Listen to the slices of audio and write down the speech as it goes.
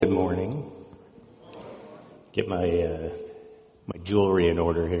Good morning. Get my jewelry in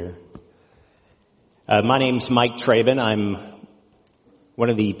order here. My name's Mike Traben. I'm one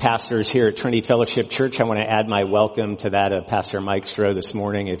of the pastors here at Trinity Fellowship Church. I want to add my welcome to that of Pastor Mike Stroh this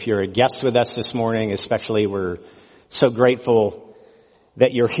morning. If you're a guest with us this morning, especially, we're so grateful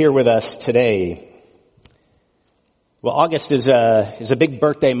that you're here with us today. Well, August is a big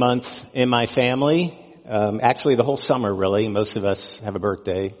birthday month in my family. Actually, the whole summer, really. Most of us have a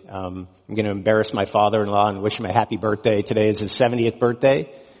birthday. I'm going to embarrass my father-in-law and wish him a happy birthday. Today is his 70th birthday.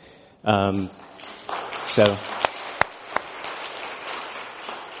 So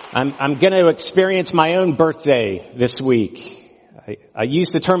I'm going to experience my own birthday this week. I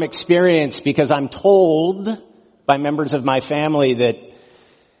use the term experience because I'm told by members of my family that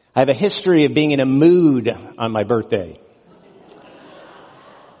I have a history of being in a mood on my birthday.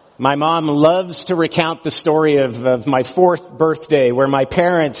 My mom loves to recount the story of my fourth birthday where my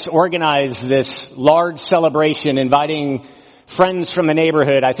parents organized this large celebration inviting friends from the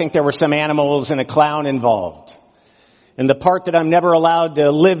neighborhood. I think there were some animals and a clown involved. And the part that I'm never allowed to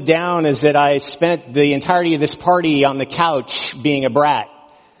live down is that I spent the entirety of this party on the couch being a brat.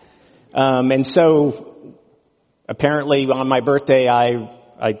 And so apparently on my birthday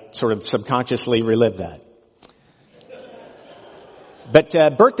I sort of subconsciously relived that.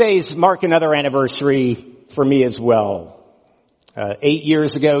 But birthdays mark another anniversary for me as well. 8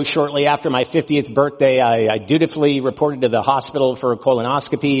 years ago, shortly after my 50th birthday, I dutifully reported to the hospital for a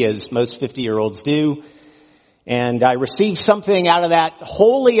colonoscopy, as most 50-year-olds do. And I received something out of that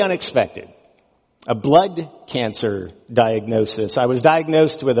wholly unexpected, a blood cancer diagnosis. I was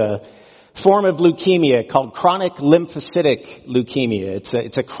diagnosed with a form of leukemia called chronic lymphocytic leukemia.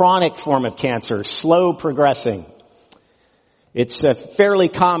 It's a chronic form of cancer, slow progressing. It's fairly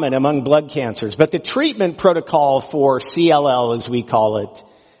common among blood cancers, but the treatment protocol for CLL, as we call it,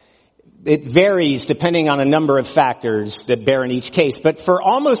 it varies depending on a number of factors that bear in each case. But for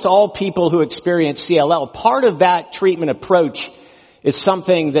almost all people who experience CLL, part of that treatment approach is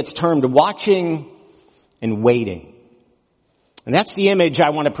something that's termed watching and waiting. And that's the image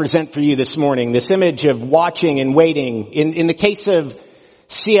I want to present for you this morning, this image of watching and waiting. In the case of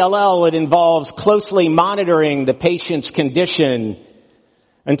CLL, it involves closely monitoring the patient's condition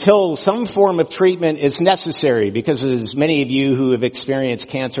until some form of treatment is necessary, because as many of you who have experienced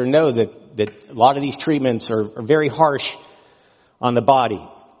cancer know that a lot of these treatments are very harsh on the body.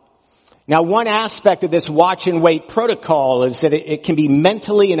 Now, one aspect of this watch and wait protocol is that it can be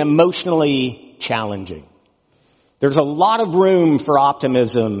mentally and emotionally challenging. There's a lot of room for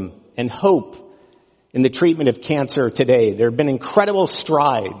optimism and hope in the treatment of cancer today. There have been incredible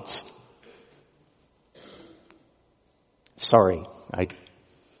strides.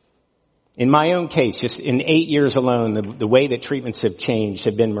 In my own case, just in 8 years alone, the way that treatments have changed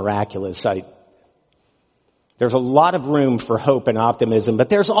have been miraculous. There's a lot of room for hope and optimism, but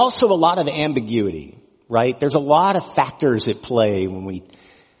there's also a lot of ambiguity, right? There's a lot of factors at play when we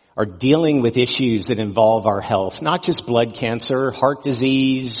are dealing with issues that involve our health, not just blood cancer, heart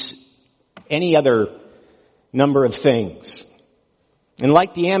disease, any other number of things. And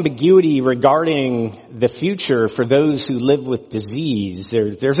like the ambiguity regarding the future for those who live with disease,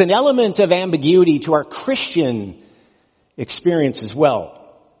 there's an element of ambiguity to our Christian experience as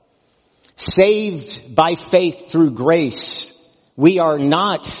well. Saved by faith through grace, we are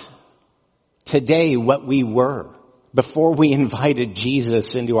not today what we were before we invited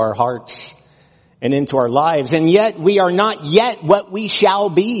Jesus into our hearts and into our lives. And yet we are not yet what we shall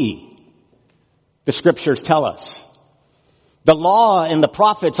be. The scriptures tell us. The law and the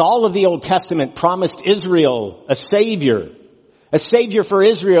prophets, all of the Old Testament promised Israel a savior for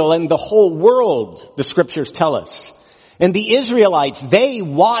Israel and the whole world, the scriptures tell us. And the Israelites, they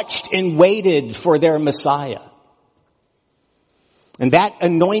watched and waited for their Messiah. And that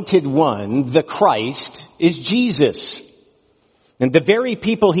anointed one, the Christ, is Jesus. And the very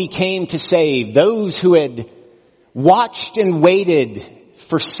people he came to save, those who had watched and waited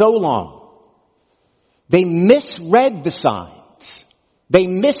for so long, they misread the signs. They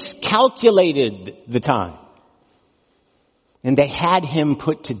miscalculated the time. And they had him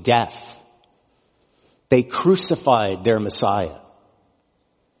put to death. They crucified their Messiah.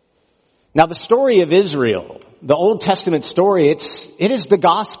 Now the story of Israel, the Old Testament story, it is the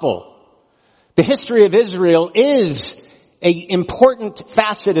gospel. The history of Israel is an important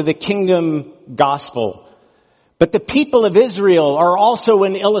facet of the kingdom gospel. But the people of Israel are also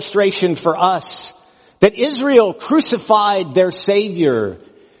an illustration for us that Israel crucified their Savior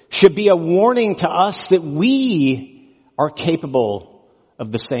should be a warning to us that we are capable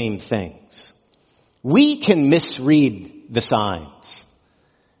of the same things. We can misread the signs.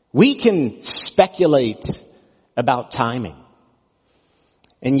 We can speculate about timing.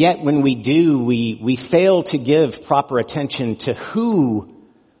 And yet when we do, we fail to give proper attention to who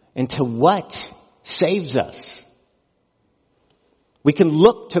and to what saves us. We can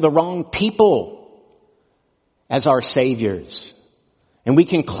look to the wrong people as our saviors. And we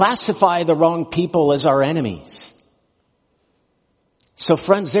can classify the wrong people as our enemies. So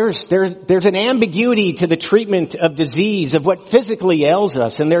friends, there's an ambiguity to the treatment of disease, of what physically ails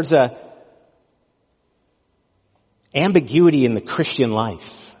us. And there's a ambiguity in the Christian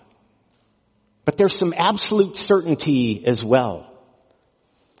life. But there's some absolute certainty as well.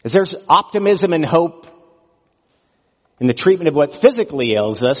 As there's optimism and hope in the treatment of what physically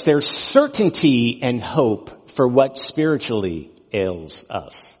ails us, there's certainty and hope for what spiritually ails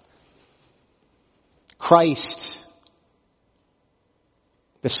us. Christ,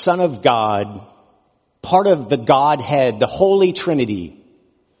 the Son of God, part of the Godhead, the Holy Trinity,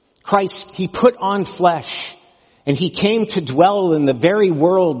 Christ, He put on flesh and He came to dwell in the very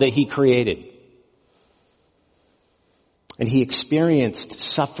world that He created. And He experienced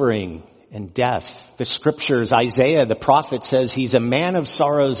suffering and death. The scriptures, Isaiah, the prophet, says He's a man of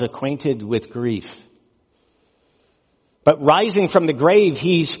sorrows, acquainted with grief. But rising from the grave,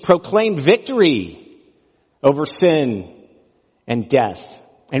 He's proclaimed victory over sin and death.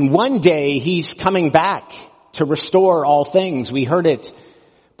 And one day He's coming back to restore all things. We heard it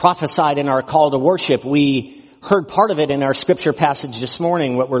prophesied in our call to worship. We heard part of it in our scripture passage this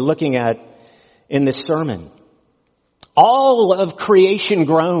morning, what we're looking at in this sermon. All of creation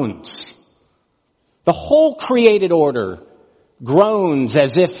groans. The whole created order groans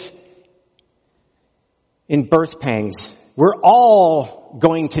as if in birth pangs. We're all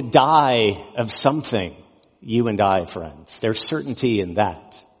going to die of something, you and I, friends. There's certainty in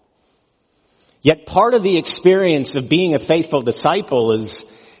that. Yet part of the experience of being a faithful disciple is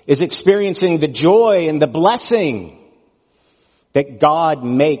experiencing the joy and the blessing that God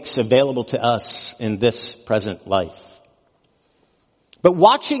makes available to us in this present life. But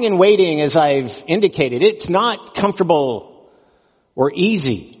watching and waiting, as I've indicated, it's not comfortable or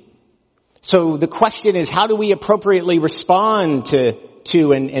easy. So the question is, how do we appropriately respond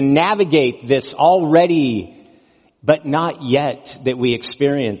to and navigate this already but not yet that we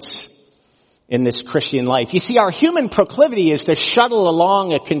experience in this Christian life? You see, our human proclivity is to shuttle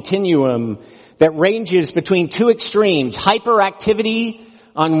along a continuum that ranges between two extremes: hyperactivity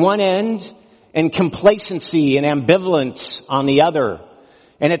on one end and complacency and ambivalence on the other.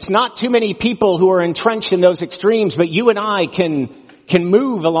 And it's not too many people who are entrenched in those extremes, but you and I can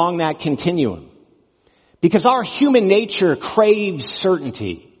move along that continuum. Because our human nature craves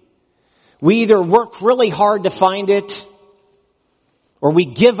certainty. We either work really hard to find it, or we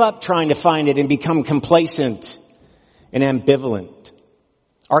give up trying to find it and become complacent and ambivalent.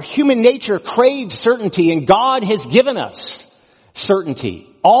 Our human nature craves certainty, and God has given us certainty.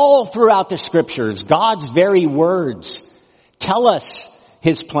 All throughout the scriptures, God's very words tell us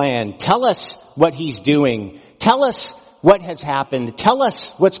His plan. Tell us what He's doing. Tell us what has happened. Tell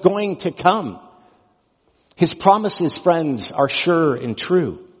us what's going to come. His promises, friends, are sure and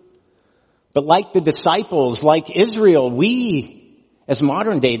true. But like the disciples, like Israel, we, as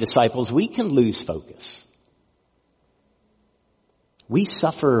modern day disciples, we can lose focus. We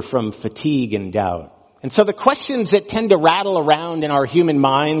suffer from fatigue and doubt. And so the questions that tend to rattle around in our human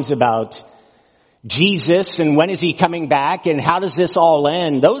minds about Jesus and when is He coming back and how does this all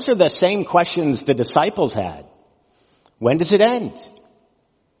end, those are the same questions the disciples had. When does it end?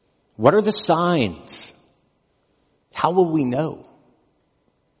 What are the signs? How will we know?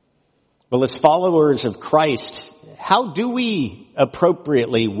 Well, as followers of Christ, how do we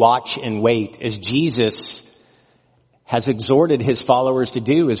appropriately watch and wait as Jesus has exhorted His followers to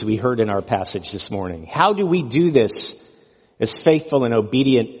do, as we heard in our passage this morning? How do we do this as faithful and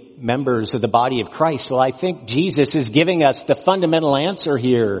obedient members of the body of Christ? Well, I think Jesus is giving us the fundamental answer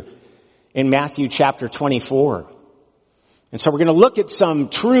here in Matthew chapter 24. And so we're going to look at some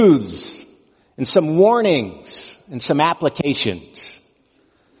truths and some warnings and some applications.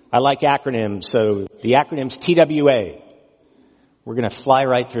 I like acronyms, so the acronym's TWA. We're going to fly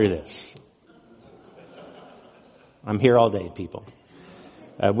right through this. I'm here all day, people.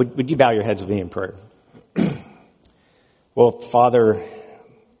 Would you bow your heads with me in prayer? Well, Father,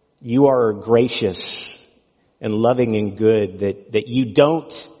 You are gracious and loving and good, that You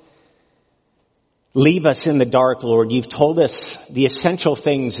don't leave us in the dark, Lord. You've told us the essential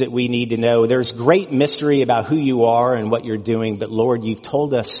things that we need to know. There's great mystery about who You are and what You're doing, but Lord, You've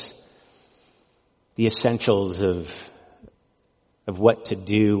told us the essentials of what to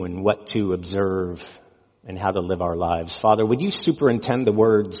do and what to observe and how to live our lives. Father, would you superintend the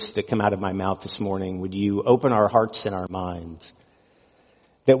words that come out of my mouth this morning? Would you open our hearts and our minds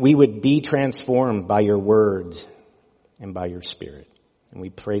that we would be transformed by your word and by your Spirit? And we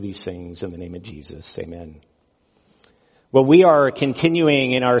pray these things in the name of Jesus. Amen. Well, we are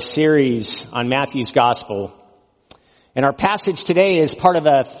continuing in our series on Matthew's Gospel. And our passage today is part of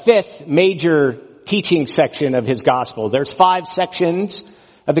a fifth major teaching section of his Gospel. There's 5 sections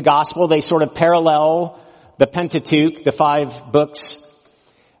of the Gospel. They sort of parallel the Pentateuch, the 5 books.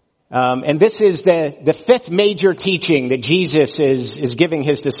 And this is the fifth major teaching that Jesus is giving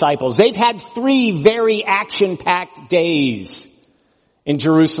his disciples. They've had 3 very action-packed days in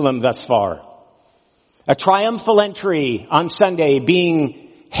Jerusalem thus far. A triumphal entry on Sunday,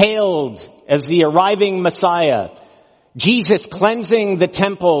 being hailed as the arriving Messiah. Jesus cleansing the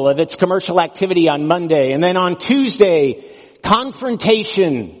temple of its commercial activity on Monday. And then on Tuesday,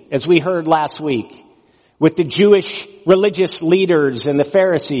 confrontation, as we heard last week, with the Jewish religious leaders and the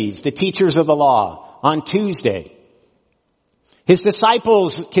Pharisees, the teachers of the law, on Tuesday. His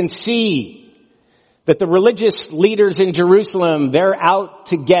disciples can see that the religious leaders in Jerusalem, they're out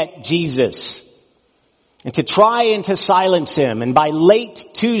to get Jesus and to try and to silence him. And by late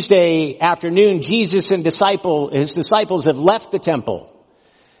Tuesday afternoon, Jesus and his disciples have left the temple.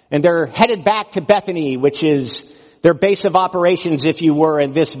 And they're headed back to Bethany, which is their base of operations, if you were,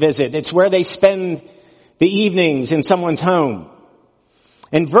 in this visit. It's where they spend the evenings in someone's home.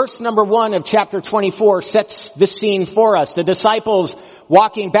 And verse number 1 of chapter 24 sets the scene for us. The disciples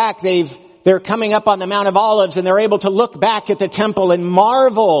walking back, they're coming up on the Mount of Olives, and they're able to look back at the temple and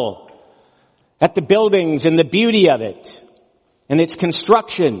marvel at the buildings and the beauty of it and its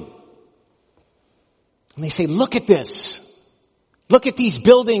construction. And they say, look at this. Look at these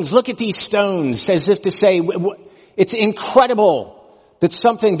buildings. Look at these stones, as if to say, it's incredible that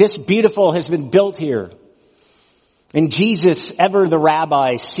something this beautiful has been built here. And Jesus, ever the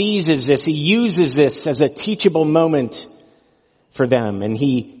rabbi, seizes this. He uses this as a teachable moment for them. And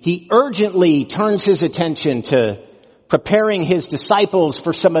he urgently turns his attention to preparing his disciples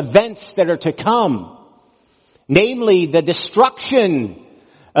for some events that are to come. Namely, the destruction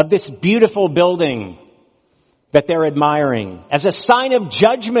of this beautiful building that they're admiring as a sign of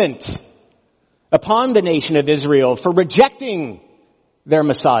judgment upon the nation of Israel for rejecting their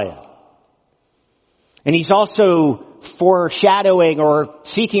Messiah. And he's also foreshadowing or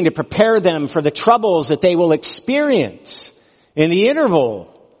seeking to prepare them for the troubles that they will experience in the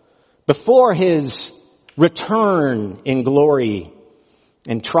interval before his return in glory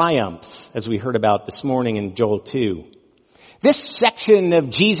and triumph, as we heard about this morning in Joel 2. This section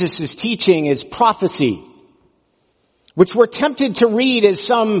of Jesus' teaching is prophecy, which we're tempted to read as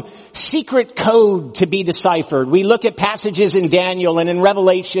some secret code to be deciphered. We look at passages in Daniel and in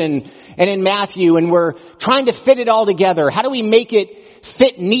Revelation and in Matthew, and we're trying to fit it all together. How do we make it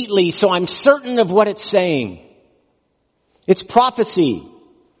fit neatly so I'm certain of what it's saying? It's prophecy,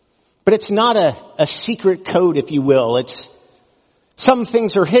 but it's not a secret code, if you will. Some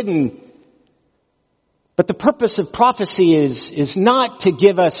things are hidden, but the purpose of prophecy is not to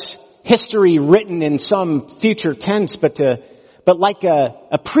give us history written in some future tense, but like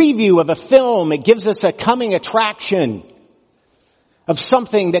a preview of a film. It gives us a coming attraction of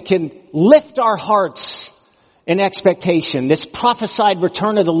something that can lift our hearts in expectation. This prophesied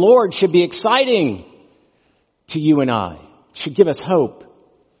return of the Lord should be exciting to you and I. It should give us hope.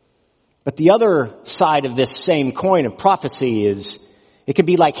 But the other side of this same coin of prophecy is it can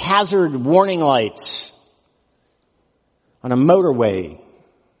be like hazard warning lights on a motorway.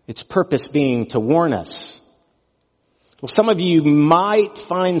 Its purpose being to warn us. Well, some of you might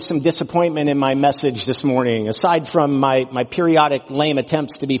find some disappointment in my message this morning. Aside from my periodic lame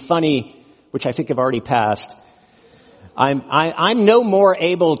attempts to be funny, which I think have already passed, I'm no more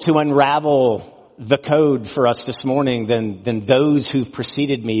able to unravel the code for us this morning than those who've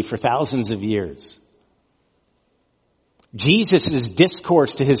preceded me for thousands of years. Jesus'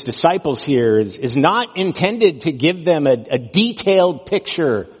 discourse to his disciples here is not intended to give them a detailed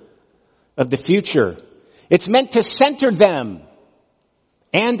picture of the future. It's meant to center them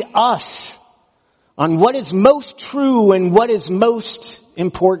and us on what is most true and what is most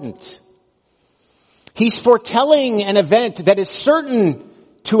important. He's foretelling an event that is certain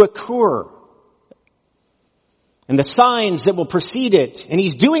to occur and the signs that will precede it. And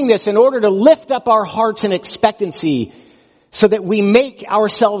he's doing this in order to lift up our hearts in expectancy so that we make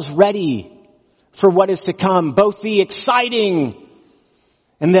ourselves ready for what is to come. Both the exciting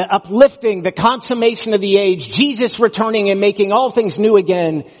and the uplifting, the consummation of the age, Jesus returning and making all things new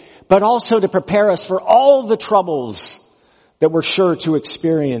again, but also to prepare us for all the troubles that we're sure to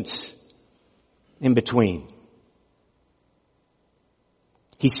experience in between.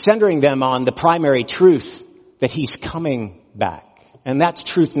 He's centering them on the primary truth that he's coming back. And that's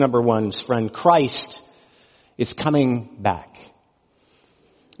truth number one, friend. Christ is coming back.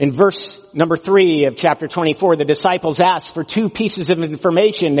 In verse number 3 of chapter 24, the disciples ask for 2 pieces of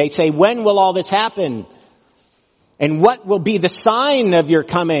information. They say, when will all this happen? And what will be the sign of your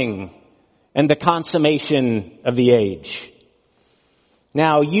coming and the consummation of the age?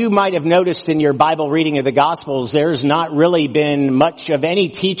 Now, you might have noticed in your Bible reading of the Gospels, there's not really been much of any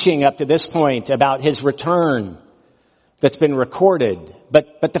teaching up to this point about his return that's been recorded.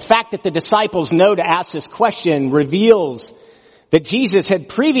 But the fact that the disciples know to ask this question reveals that Jesus had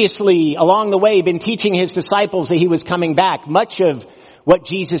previously, along the way, been teaching his disciples that he was coming back. Much of what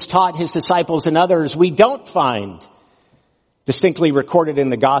Jesus taught his disciples and others we don't find distinctly recorded in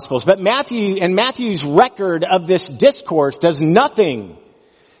the Gospels. But Matthew's record of this discourse does nothing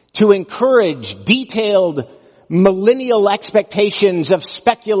to encourage detailed millennial expectations of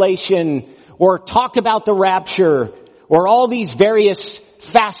speculation or talk about the rapture or all these various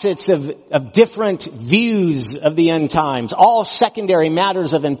facets of different views of the end times, all secondary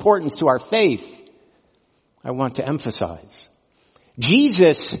matters of importance to our faith. I want to emphasize.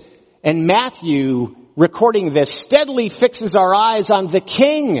 Jesus and Matthew recording this steadily fixes our eyes on the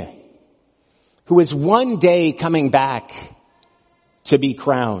King who is one day coming back to be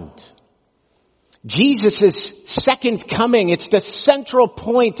crowned. Jesus' second coming, it's the central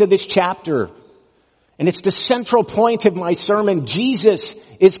point of this chapter. And it's the central point of my sermon. Jesus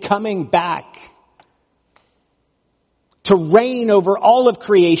is coming back to reign over all of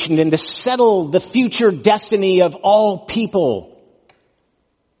creation and to settle the future destiny of all people.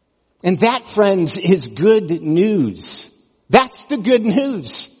 And that, friends, is good news. That's the good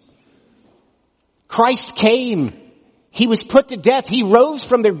news. Christ came. He was put to death. He rose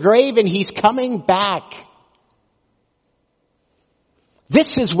from the grave and he's coming back.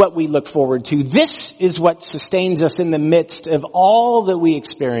 This is what we look forward to. This is what sustains us in the midst of all that we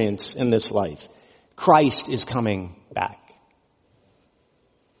experience in this life. Christ is coming back.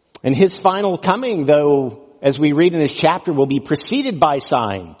 And his final coming, though, as we read in this chapter, will be preceded by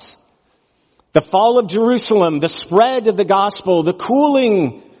signs. The fall of Jerusalem, the spread of the gospel, the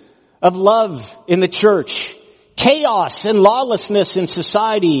cooling of love in the church, chaos and lawlessness in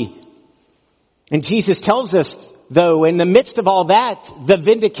society. And Jesus tells us, though, in the midst of all that, the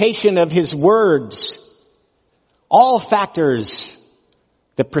vindication of his words, all factors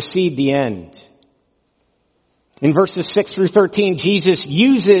that precede the end. In verses 6 through 13, Jesus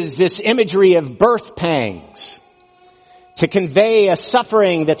uses this imagery of birth pangs to convey a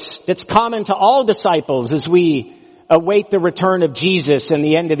suffering that's common to all disciples as we await the return of Jesus and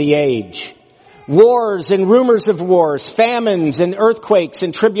the end of the age. Wars and rumors of wars, famines and earthquakes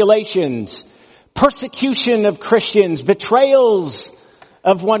and tribulations, persecution of Christians, betrayals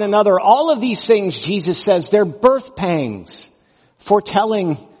of one another. All of these things, Jesus says, they're birth pangs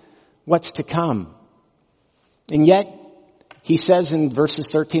foretelling what's to come. And yet, he says in verses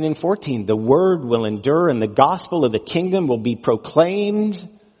 13 and 14, the word will endure and the gospel of the kingdom will be proclaimed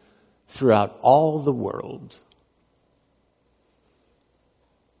throughout all the world.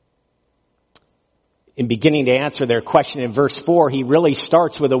 In beginning to answer their question in verse 4, he really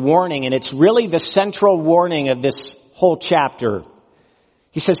starts with a warning, and it's really the central warning of this whole chapter.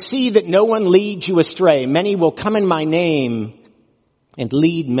 He says, see that no one leads you astray. Many will come in my name and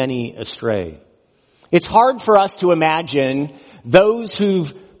lead many astray. It's hard for us to imagine those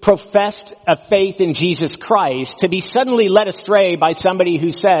who've professed a faith in Jesus Christ to be suddenly led astray by somebody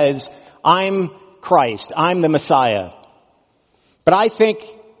who says, I'm Christ, I'm the Messiah. But I think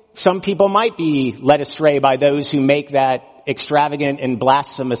some people might be led astray by those who make that extravagant and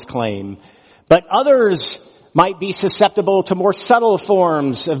blasphemous claim. But others might be susceptible to more subtle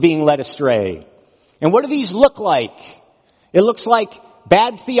forms of being led astray. And what do these look like? It looks like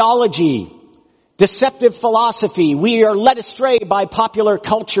bad theology, deceptive philosophy. We are led astray by popular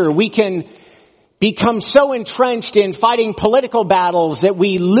culture. We can become so entrenched in fighting political battles that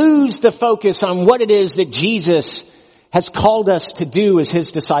we lose the focus on what it is that Jesus has called us to do as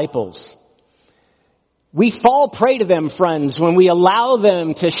his disciples. We fall prey to them, friends, when we allow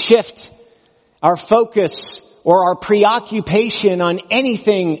them to shift our focus or our preoccupation on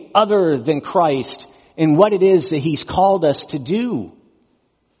anything other than Christ and what it is that he's called us to do.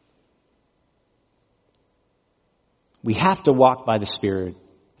 We have to walk by the Spirit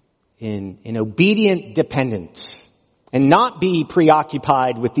in obedient dependence and not be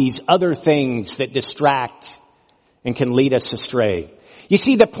preoccupied with these other things that distract and can lead us astray. You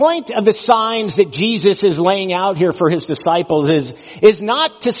see, the point of the signs that Jesus is laying out here for his disciples is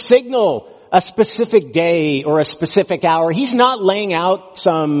not to signal a specific day or a specific hour. He's not laying out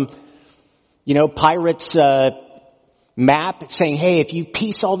some, pirate's map saying, hey, if you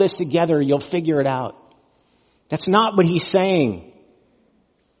piece all this together, you'll figure it out. That's not what he's saying.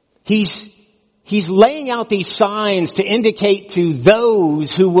 He's laying out these signs to indicate to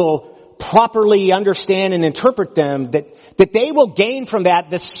those who will properly understand and interpret them that they will gain from that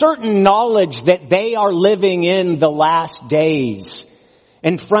the certain knowledge that they are living in the last days.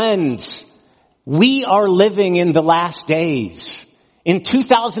 And friends, we are living in the last days. In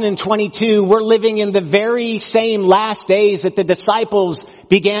 2022, we're living in the very same last days that the disciples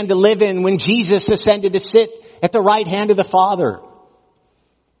began to live in when Jesus ascended to sit at the right hand of the Father.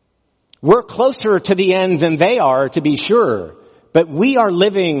 We're closer to the end than they are, to be sure. But we are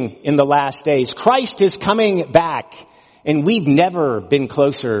living in the last days. Christ is coming back, and we've never been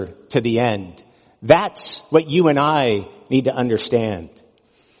closer to the end. That's what you and I need to understand.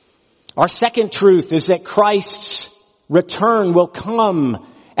 Our second truth is that Christ's return will come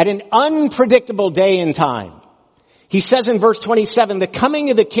at an unpredictable day and time. He says in verse 27, the coming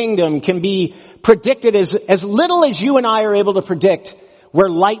of the kingdom can be predicted as little as you and I are able to predict where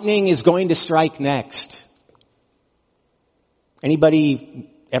lightning is going to strike next. Anybody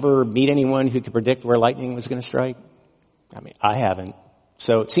ever meet anyone who could predict where lightning was going to strike? I haven't.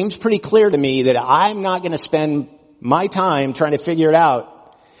 So it seems pretty clear to me that I'm not going to spend my time trying to figure it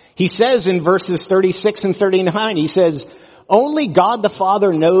out. He says in verses 36 and 39, he says, only God the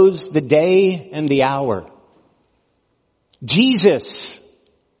Father knows the day and the hour. Jesus,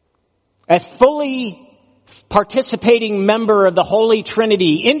 a fully participating member of the Holy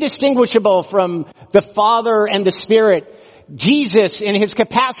Trinity, indistinguishable from the Father and the Spirit, Jesus, in his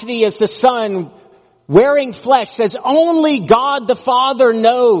capacity as the Son, wearing flesh, says only God the Father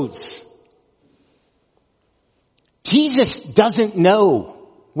knows. Jesus doesn't know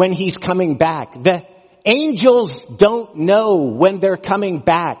when he's coming back. The angels don't know when they're coming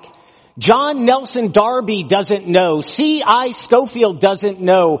back. John Nelson Darby doesn't know. C.I. Scofield doesn't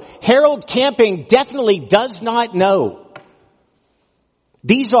know. Harold Camping definitely does not know.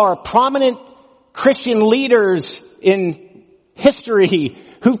 These are prominent Christian leaders in history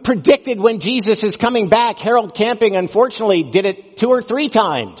who predicted when Jesus is coming back. Harold Camping, unfortunately, did it 2 or 3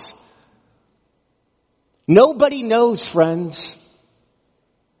 times. Nobody knows, friends.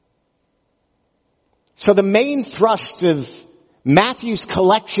 So the main thrust of Matthew's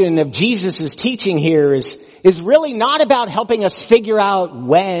collection of Jesus' teaching here is really not about helping us figure out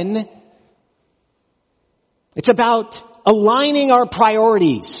when. It's about aligning our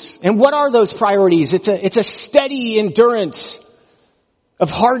priorities. And what are those priorities? It's a steady endurance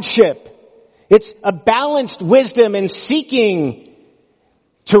of hardship. It's a balanced wisdom in seeking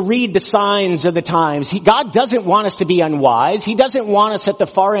to read the signs of the times. God doesn't want us to be unwise. He doesn't want us at the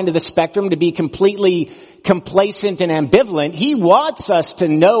far end of the spectrum to be completely complacent and ambivalent. He wants us to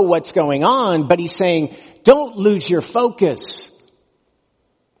know what's going on, but he's saying, don't lose your focus.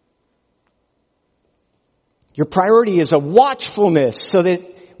 Your priority is a watchfulness so that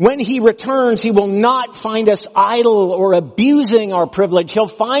when he returns, he will not find us idle or abusing our privilege. He'll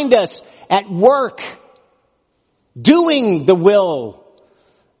find us at work, doing the will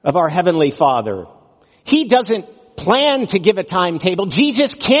of our Heavenly Father. He doesn't plan to give a timetable.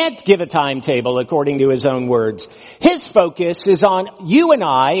 Jesus can't give a timetable according to his own words. His focus is on you and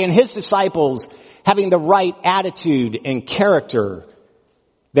I and his disciples having the right attitude and character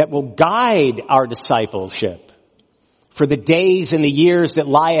that will guide our discipleship for the days and the years that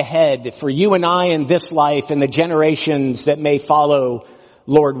lie ahead, for you and I in this life and the generations that may follow,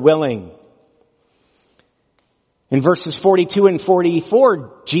 Lord willing. In verses 42 and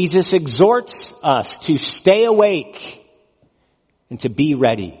 44, Jesus exhorts us to stay awake and to be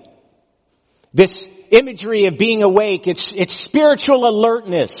ready. This imagery of being awake, it's spiritual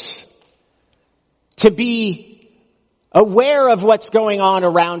alertness, to be aware of what's going on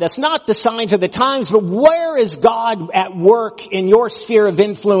around us, not the signs of the times, but where is God at work in your sphere of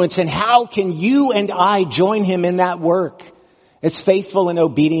influence, and how can you and I join him in that work as faithful and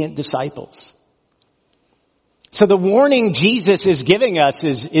obedient disciples? So the warning Jesus is giving us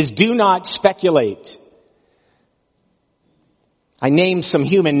is do not speculate. I named some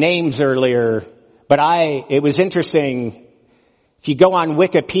human names earlier, but it was interesting. If you go on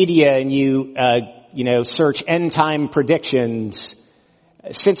Wikipedia and you search end time predictions,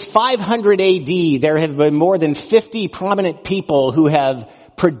 since 500 AD, there have been more than 50 prominent people who have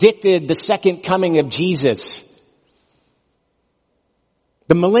predicted the second coming of Jesus.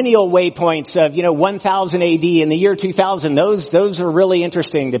 The millennial waypoints of, 1000 AD and the year 2000, those are really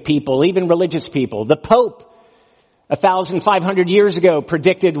interesting to people, even religious people. The Pope 1,500 years ago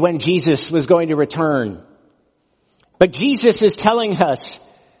predicted when Jesus was going to return. But Jesus is telling us,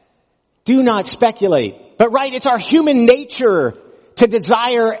 do not speculate. But right, it's our human nature to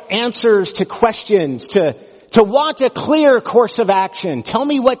desire answers to questions, to want a clear course of action. Tell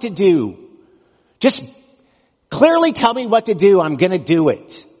me what to do. Just clearly tell me what to do. I'm going to do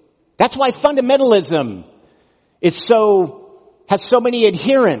it. That's why fundamentalism has so many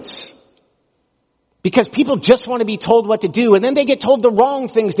adherents. Because people just want to be told what to do, and then they get told the wrong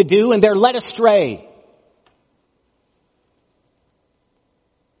things to do, and they're led astray.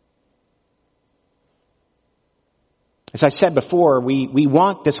 As I said before, we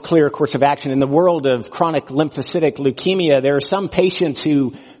want this clear course of action. In the world of chronic lymphocytic leukemia, there are some patients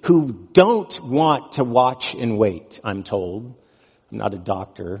who don't want to watch and wait, I'm told. I'm not a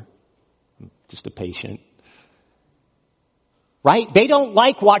doctor. I'm just a patient. Right? They don't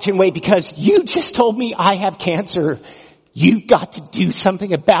like watch and wait because you just told me I have cancer. You've got to do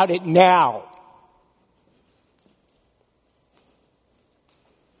something about it now.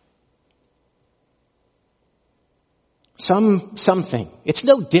 Something. It's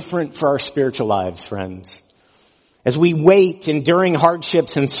no different for our spiritual lives, friends. As we wait, enduring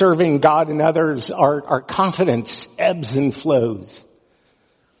hardships and serving God and others, our confidence ebbs and flows.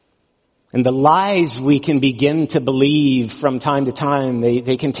 And the lies we can begin to believe from time to time,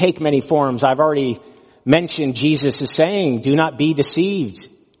 they can take many forms. I've already mentioned Jesus is saying, do not be deceived.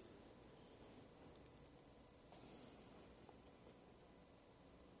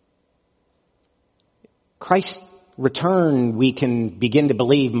 Christ's return, we can begin to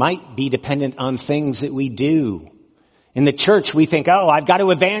believe, might be dependent on things that we do. In the church, we think, I've got to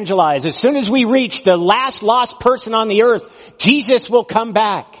evangelize. As soon as we reach the last lost person on the earth, Jesus will come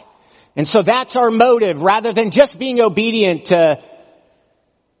back. And so that's our motive, rather than just being obedient to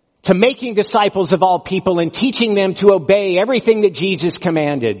making disciples of all people and teaching them to obey everything that Jesus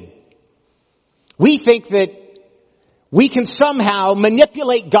commanded. We think that we can somehow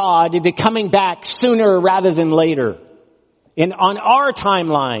manipulate God into coming back sooner rather than later on our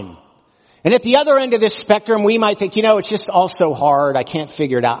timeline. And at the other end of this spectrum, we might think, it's just all so hard. I can't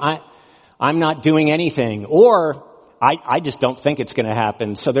figure it out. I'm not doing anything. Or I just don't think it's going to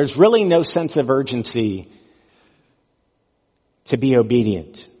happen. So there's really no sense of urgency to be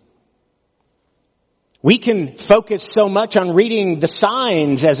obedient. We can focus so much on reading the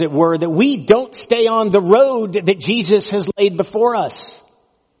signs, as it were, that we don't stay on the road that Jesus has laid before us.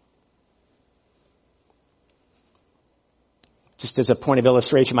 Just as a point of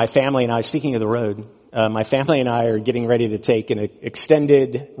illustration, my family and I, speaking of the road, my family and I are getting ready to take an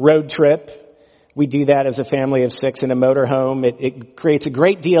extended road trip. We do that as a family of 6 in a motorhome. It creates a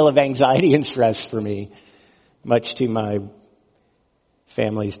great deal of anxiety and stress for me, much to my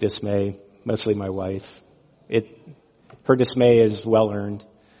family's dismay, mostly my wife. Her dismay is well earned.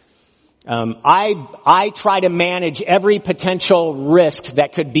 I try to manage every potential risk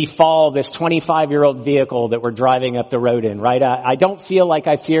that could befall this 25-year-old vehicle that we're driving up the road in, right? I don't feel like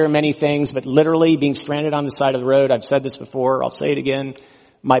I fear many things, but literally being stranded on the side of the road, I've said this before, I'll say it again,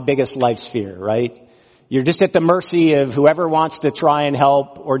 my biggest life's fear, right? You're just at the mercy of whoever wants to try and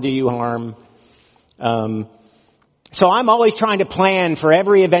help or do you harm. So I'm always trying to plan for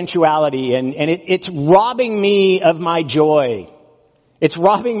every eventuality, and it's robbing me of my joy. It's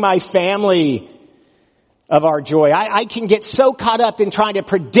robbing my family of our joy. I can get so caught up in trying to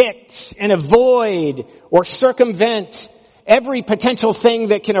predict and avoid or circumvent every potential thing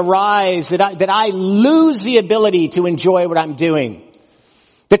that can arise that I lose the ability to enjoy what I'm doing.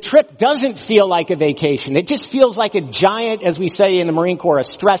 The trip doesn't feel like a vacation. It just feels like a giant, as we say in the Marine Corps, a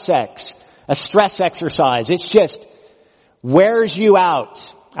stress exercise. It's just wears you out.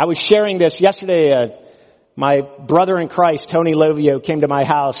 I was sharing this yesterday. My brother in Christ, Tony Lovio, came to my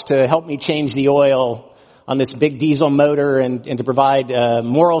house to help me change the oil on this big diesel motor and to provide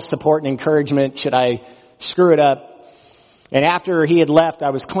moral support and encouragement should I screw it up. And after he had left, I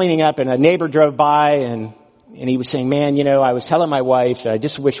was cleaning up and a neighbor drove by and he was saying, man, I was telling my wife that I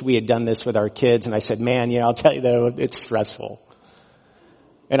just wish we had done this with our kids. And I said, man, I'll tell you though, it's stressful.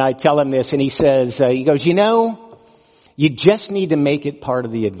 And I tell him this and he says, he goes, you just need to make it part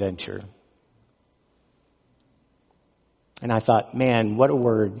of the adventure. And I thought, man, what a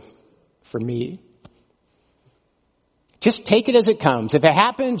word for me. Just take it as it comes. If it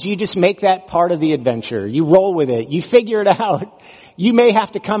happens, you just make that part of the adventure. You roll with it. You figure it out. You may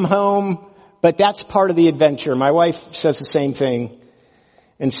have to come home, but that's part of the adventure. My wife says the same thing.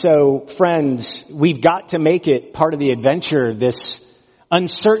 And so, friends, we've got to make it part of the adventure, this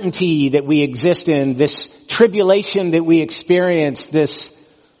uncertainty that we exist in, this tribulation that we experience, this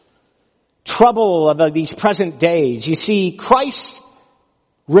trouble of these present days. You see, Christ's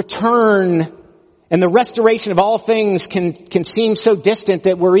return and the restoration of all things can seem so distant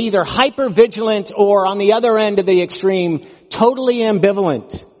that we're either hyper-vigilant or, on the other end of the extreme, totally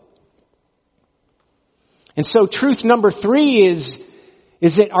ambivalent. And so truth number 3 is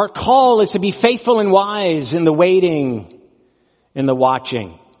that our call is to be faithful and wise in the waiting and the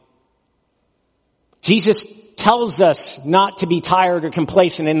watching. Jesus tells us not to be tired or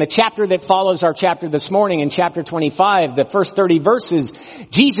complacent. In the chapter that follows our chapter this morning, in chapter 25, the first 30 verses,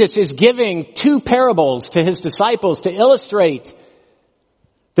 Jesus is giving 2 parables to his disciples to illustrate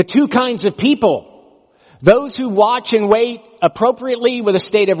the 2 kinds of people. Those who watch and wait appropriately with a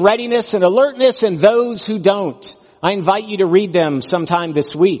state of readiness and alertness, and those who don't. I invite you to read them sometime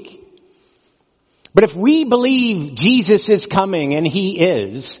this week. But if we believe Jesus is coming, and he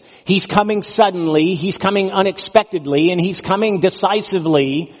is, he's coming suddenly, he's coming unexpectedly, and he's coming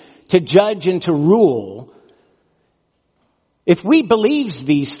decisively to judge and to rule. If we believe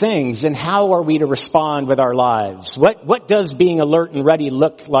these things, then how are we to respond with our lives? What does being alert and ready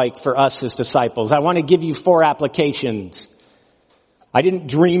look like for us as disciples? I want to give you 4 applications. I didn't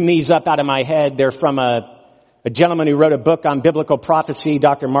dream these up out of my head. They're from a gentleman who wrote a book on biblical prophecy,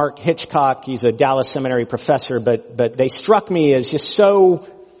 Dr. Mark Hitchcock. He's a Dallas Seminary professor, but they struck me as just so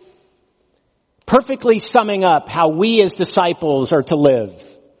perfectly summing up how we as disciples are to live.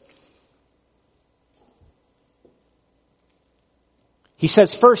 He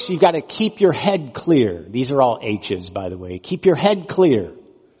says, first, you've got to keep your head clear. These are all H's, by the way. Keep your head clear.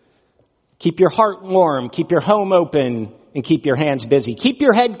 Keep your heart warm. Keep your home open. And keep your hands busy. Keep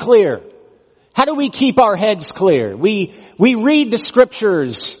your head clear. How do we keep our heads clear? We read the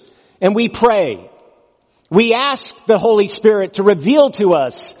scriptures and we pray. We ask the Holy Spirit to reveal to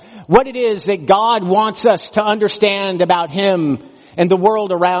us what it is that God wants us to understand about him and the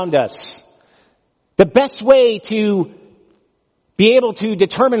world around us. The best way to be able to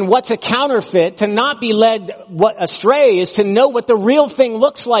determine what's a counterfeit, to not be led astray, is to know what the real thing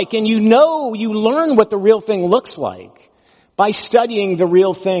looks like. And you learn what the real thing looks like by studying the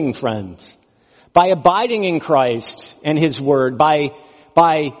real thing, friends. By abiding in Christ and his word, by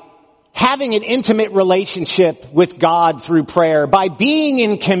having an intimate relationship with God through prayer, by being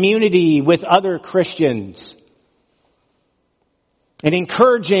in community with other Christians, and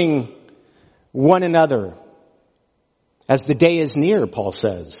encouraging one another as the day is near, Paul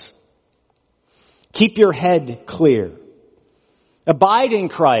says. Keep your head clear. Abide in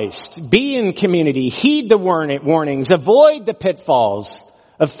Christ. Be in community. Heed the warnings. Avoid the pitfalls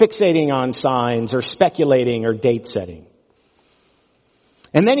of fixating on signs or speculating or date setting.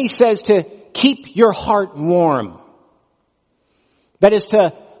 And then he says to keep your heart warm. That is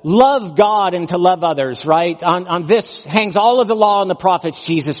to love God and to love others, right? On this hangs all of the law and the prophets,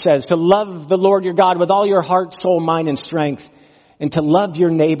 Jesus says, to love the Lord your God with all your heart, soul, mind, and strength, and to love your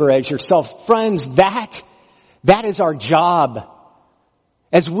neighbor as yourself. Friends, that is our job.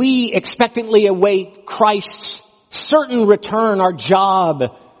 As we expectantly await Christ's certain return, our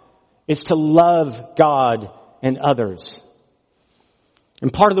job is to love God and others.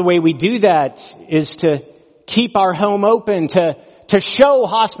 And part of the way we do that is to keep our home open, to show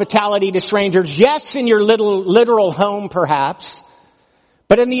hospitality to strangers. Yes, in your literal home perhaps,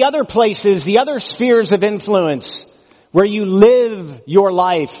 but in the other places, the other spheres of influence where you live your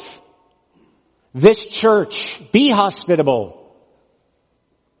life. This church, be hospitable.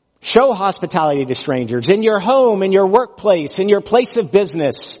 Show hospitality to strangers in your home, in your workplace, in your place of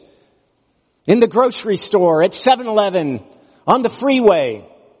business, in the grocery store, at 7-Eleven, on the freeway.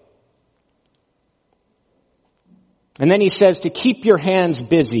 And then he says to keep your hands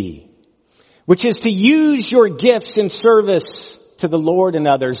busy, which is to use your gifts in service to the Lord and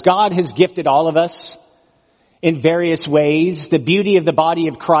others. God has gifted all of us in various ways. The beauty of the body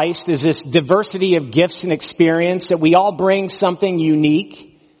of Christ is this diversity of gifts and experience, that we all bring something unique.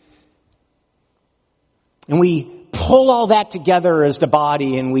 And we pull all that together as the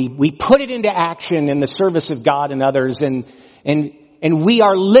body, and we put it into action in the service of God and others, and we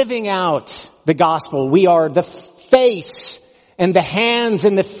are living out the gospel. We are the face and the hands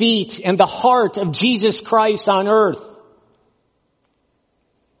and the feet and the heart of Jesus Christ on earth.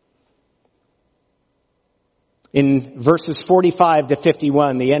 In verses 45 to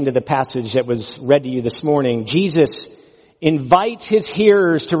 51, the end of the passage that was read to you this morning, Jesus invites his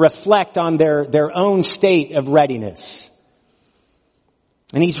hearers to reflect on their own state of readiness.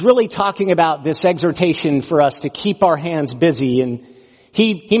 And he's really talking about this exhortation for us to keep our hands busy. And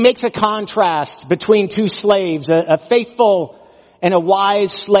he makes a contrast between 2 slaves, a faithful and a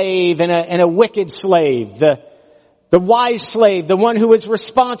wise slave and a wicked slave. The wise slave, the one who is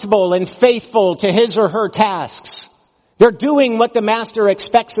responsible and faithful to his or her tasks. They're doing what the master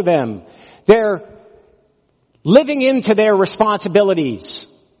expects of them. They're living into their responsibilities.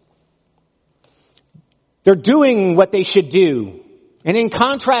 They're doing what they should do. And in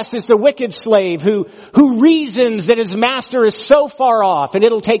contrast is the wicked slave who reasons that his master is so far off and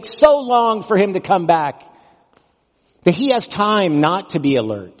it'll take so long for him to come back that he has time not to be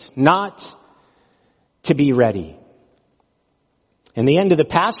alert, not to be ready. And the end of the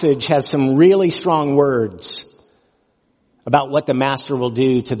passage has some really strong words about what the master will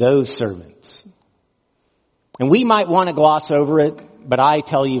do to those servants. And we might want to gloss over it, but I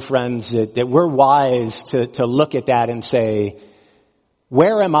tell you, friends, that we're wise to look at that and say,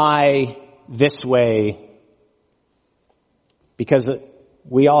 where am I this way? Because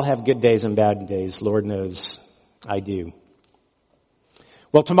we all have good days and bad days. Lord knows I do.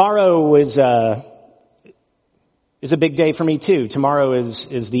 Well, tomorrow is a big day for me too. Tomorrow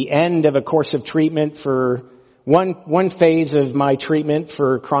is the end of a course of treatment for one phase of my treatment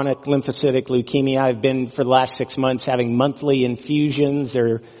for chronic lymphocytic leukemia. I've been for the last 6 months having monthly infusions.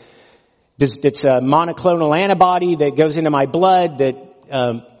 It's a monoclonal antibody that goes into my blood that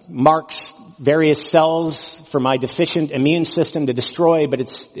marks various cells for my deficient immune system to destroy, but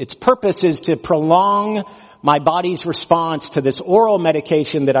its purpose is to prolong my body's response to this oral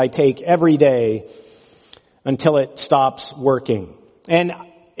medication that I take every day until it stops working. And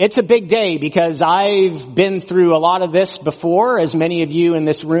it's a big day because I've been through a lot of this before, as many of you in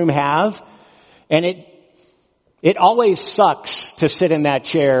this room have. And it always sucks to sit in that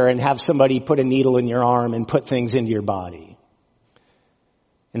chair and have somebody put a needle in your arm and put things into your body.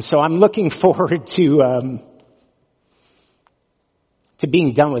 And so I'm looking forward to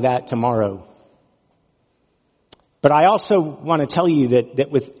being done with that tomorrow. But I also want to tell you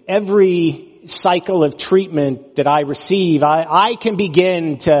that with every cycle of treatment that I receive, I can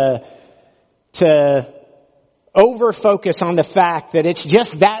begin to over-focus on the fact that it's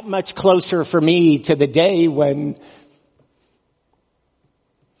just that much closer for me to the day when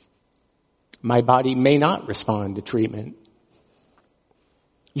my body may not respond to treatment.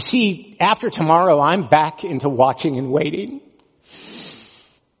 You see, after tomorrow, I'm back into watching and waiting.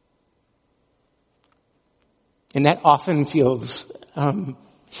 And that often feels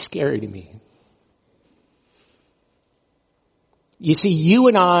scary to me. You see, you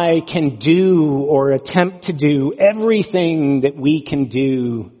and I can do or attempt to do everything that we can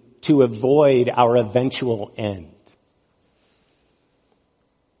do to avoid our eventual end.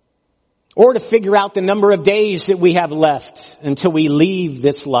 Or to figure out the number of days that we have left until we leave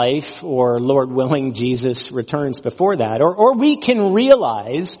this life, or Lord willing, Jesus returns before that. Or we can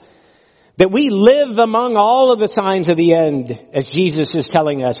realize that we live among all of the signs of the end, as Jesus is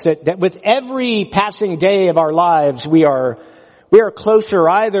telling us, that with every passing day of our lives, we are closer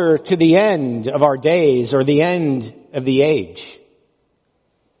either to the end of our days or the end of the age.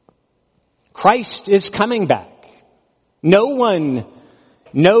 Christ is coming back. No one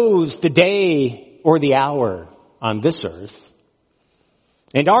knows the day or the hour on this earth.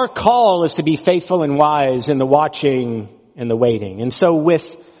 And our call is to be faithful and wise in the watching and the waiting. And so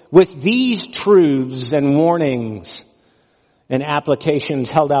with these truths and warnings and applications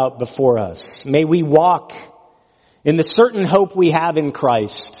held out before us, may we walk in the certain hope we have in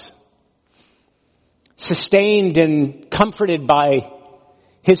Christ, sustained and comforted by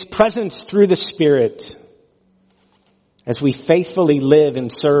His presence through the Spirit, as we faithfully live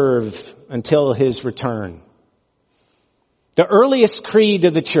and serve until His return. The earliest creed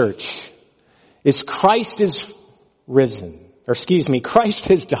of the church is Christ is risen. Christ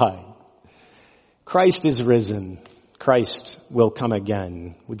has died. Christ is risen. Christ will come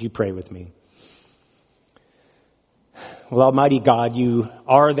again. Would you pray with me? Well, Almighty God, you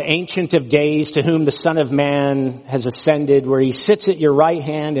are the Ancient of Days, to whom the Son of Man has ascended, where He sits at your right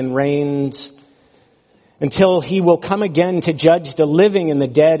hand and reigns until He will come again to judge the living and the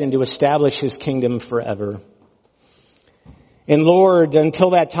dead and to establish His kingdom forever. And Lord, until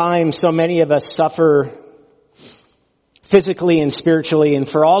that time, so many of us suffer physically and spiritually. And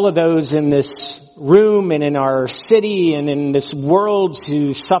for all of those in this room and in our city and in this world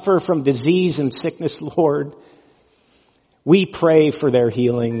who suffer from disease and sickness, Lord, we pray for their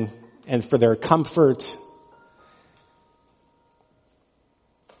healing and for their comfort.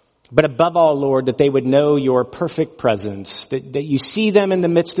 But above all, Lord, that they would know your perfect presence, that you see them in the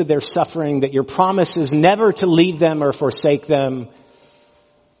midst of their suffering, that your promise is never to leave them or forsake them,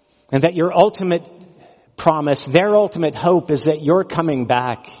 and that your ultimate promise, their ultimate hope, is that you're coming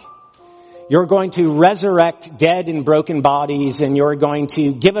back. you're going to resurrect dead and broken bodies, and you're going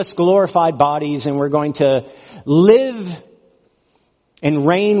to give us glorified bodies, and we're going to live and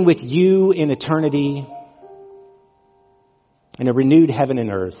reign with you in eternity in a renewed heaven and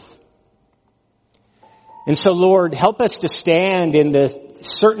earth. And so, Lord, help us to stand in the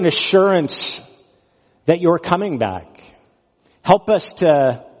certain assurance that you're coming back. Help us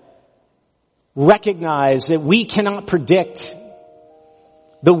to recognize that we cannot predict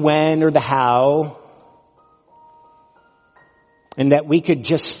the when or the how, and that we could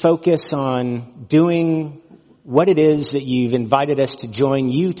just focus on doing what it is that you've invited us to join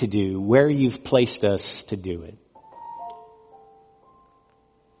you to do, where you've placed us to do it.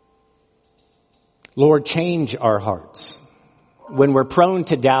 Lord, change our hearts. When we're prone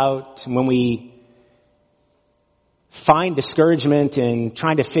to doubt, when we find discouragement in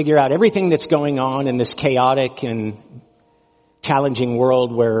trying to figure out everything that's going on in this chaotic and challenging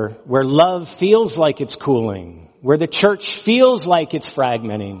world where love feels like it's cooling, where the church feels like it's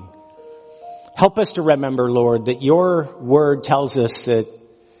fragmenting, help us to remember, Lord, that your word tells us that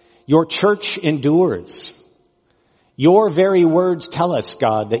your church endures. Your very words tell us,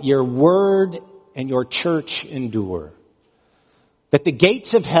 God, that your word and your church endure. That the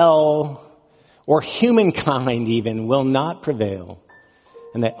gates of hell or humankind even will not prevail.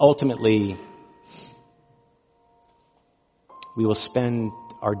 And that ultimately we will spend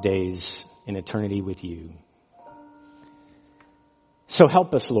our days in eternity with you. So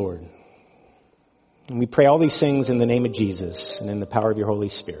help us, Lord. And we pray all these things in the name of Jesus and in the power of your Holy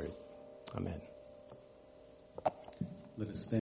Spirit. Amen. Let us stand.